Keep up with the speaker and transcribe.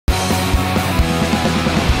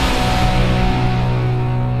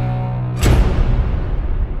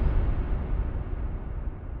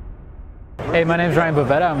Hey, my name is Ryan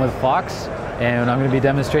Bovetta. I'm with Shox, and I'm going to be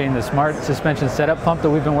demonstrating the smart suspension setup pump that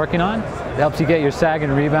we've been working on. It helps you get your sag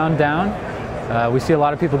and rebound down. We see a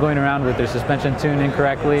lot of people going around with their suspension tuned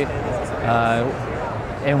incorrectly,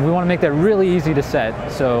 and we want to make that really easy to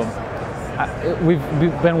set. So we've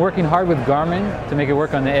been working hard with Garmin to make it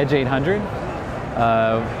work on the Edge 800.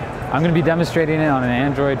 I'm going to be demonstrating it on an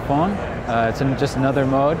Android phone. It's in just another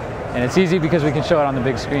mode, and it's easy because we can show it on the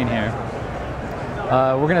big screen here.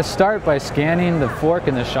 We're going to start by scanning the fork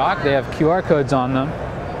and the shock. They have QR codes on them.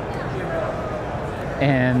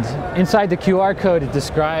 And inside the QR code, it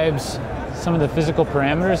describes some of the physical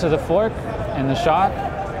parameters of the fork and the shock.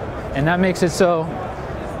 And that makes it so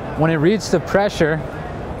when it reads the pressure,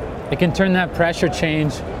 it can turn that pressure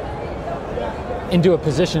change into a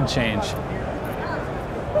position change.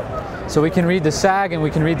 So we can read the sag and we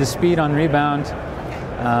can read the speed on rebound.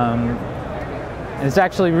 And it's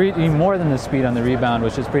actually reading more than the speed on the rebound,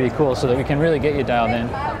 which is pretty cool, so that we can really get you dialed in.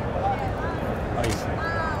 I'm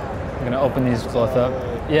going to open these both up.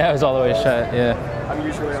 Yeah, it was all the way shut, yeah. I'm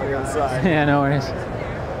usually on the outside. Yeah, no worries.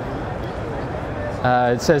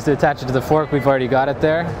 It says to attach it to the fork. We've already got it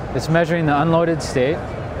there. It's measuring the unloaded state.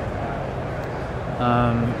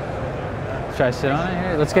 Should I sit on it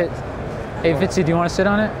here? Let's get... Hey, Fitzy, do you want to sit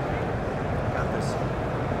on it?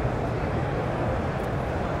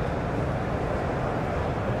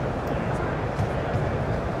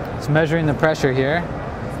 It's measuring the pressure here.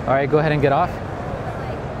 All right, go ahead and get off.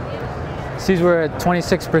 Sees we're at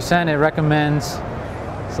 26%. It recommends,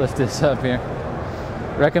 let's lift this up here.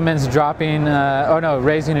 Recommends dropping,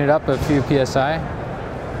 raising it up a few PSI.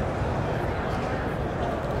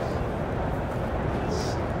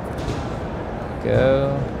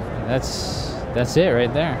 Go. That's it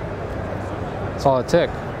right there. That's all it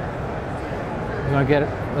took. You want to get it?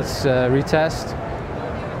 Let's retest.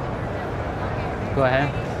 Go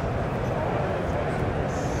ahead.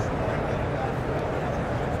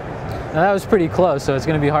 Now that was pretty close, so it's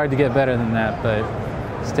going to be hard to get better than that, but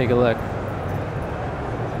let's take a look.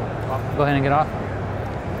 Go ahead and get off.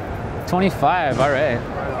 25, all right.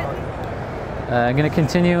 I'm going to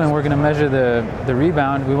continue, and we're going to measure the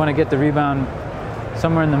rebound. We want to get the rebound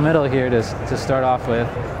somewhere in the middle here to start off with.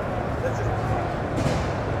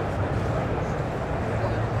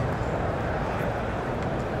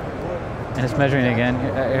 And it's measuring again.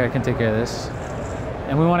 Here, I can take care of this.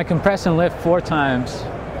 And we want to compress and lift 4 times.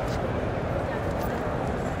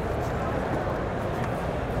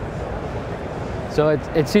 So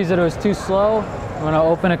it sees that it was too slow. I'm going to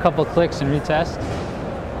open a couple clicks and retest.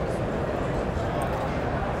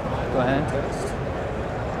 Go ahead.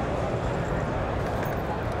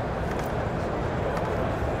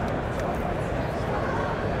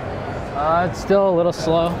 It's still a little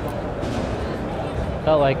slow.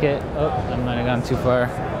 Felt like it. Oh, I might have gone too far.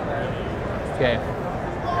 Okay.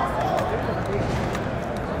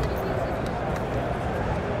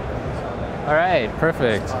 All right,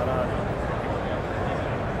 perfect.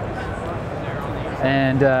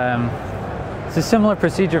 And it's a similar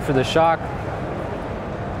procedure for the shock.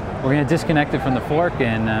 We're going to disconnect it from the fork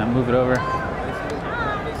and move it over.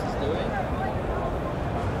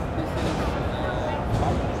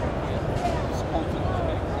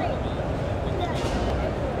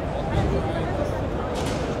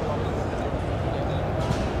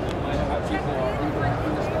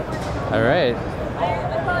 All right.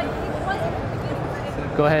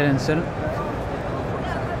 Go ahead and sit.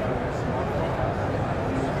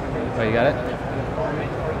 Oh, you got it?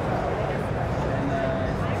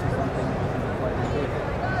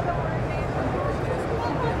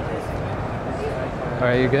 All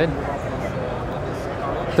right, you good?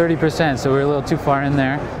 30%, so we're a little too far in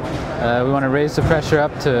there. We want to raise the pressure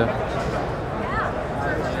up to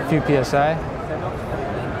a few PSI.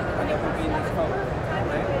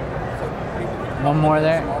 One more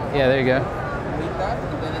there. Yeah, there you go.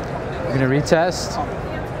 We're going to retest.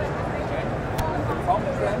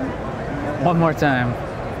 One more time.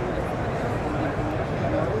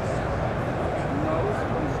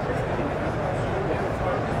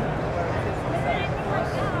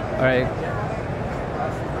 All right.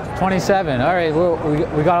 27. All right,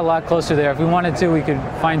 we got a lot closer there. If we wanted to, we could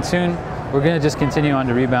fine tune. We're going to just continue on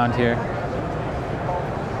to rebound here.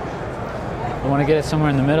 We want to get it somewhere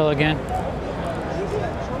in the middle again.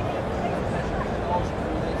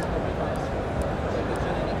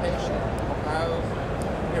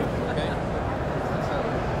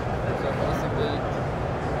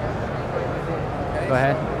 Go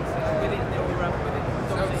ahead.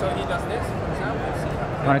 So he does this.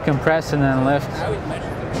 You want to compress and then lift. Now it measures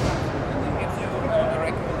it. And it gives you a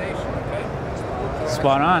recommendation, okay? So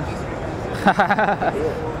Spot on.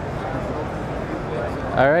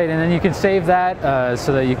 All right, and then you can save that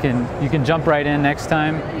so that you can jump right in next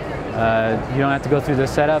time. You don't have to go through the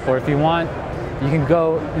setup, or if you want, you can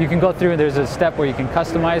go through. There's a step where you can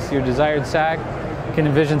customize your desired sag. You can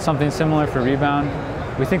envision something similar for rebound.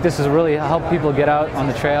 We think this is really help people get out on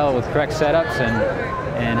the trail with correct setups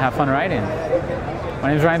and have fun riding. My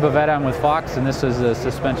name is Ryan Bavetta. I'm with Fox, and this is a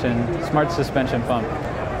smart suspension pump.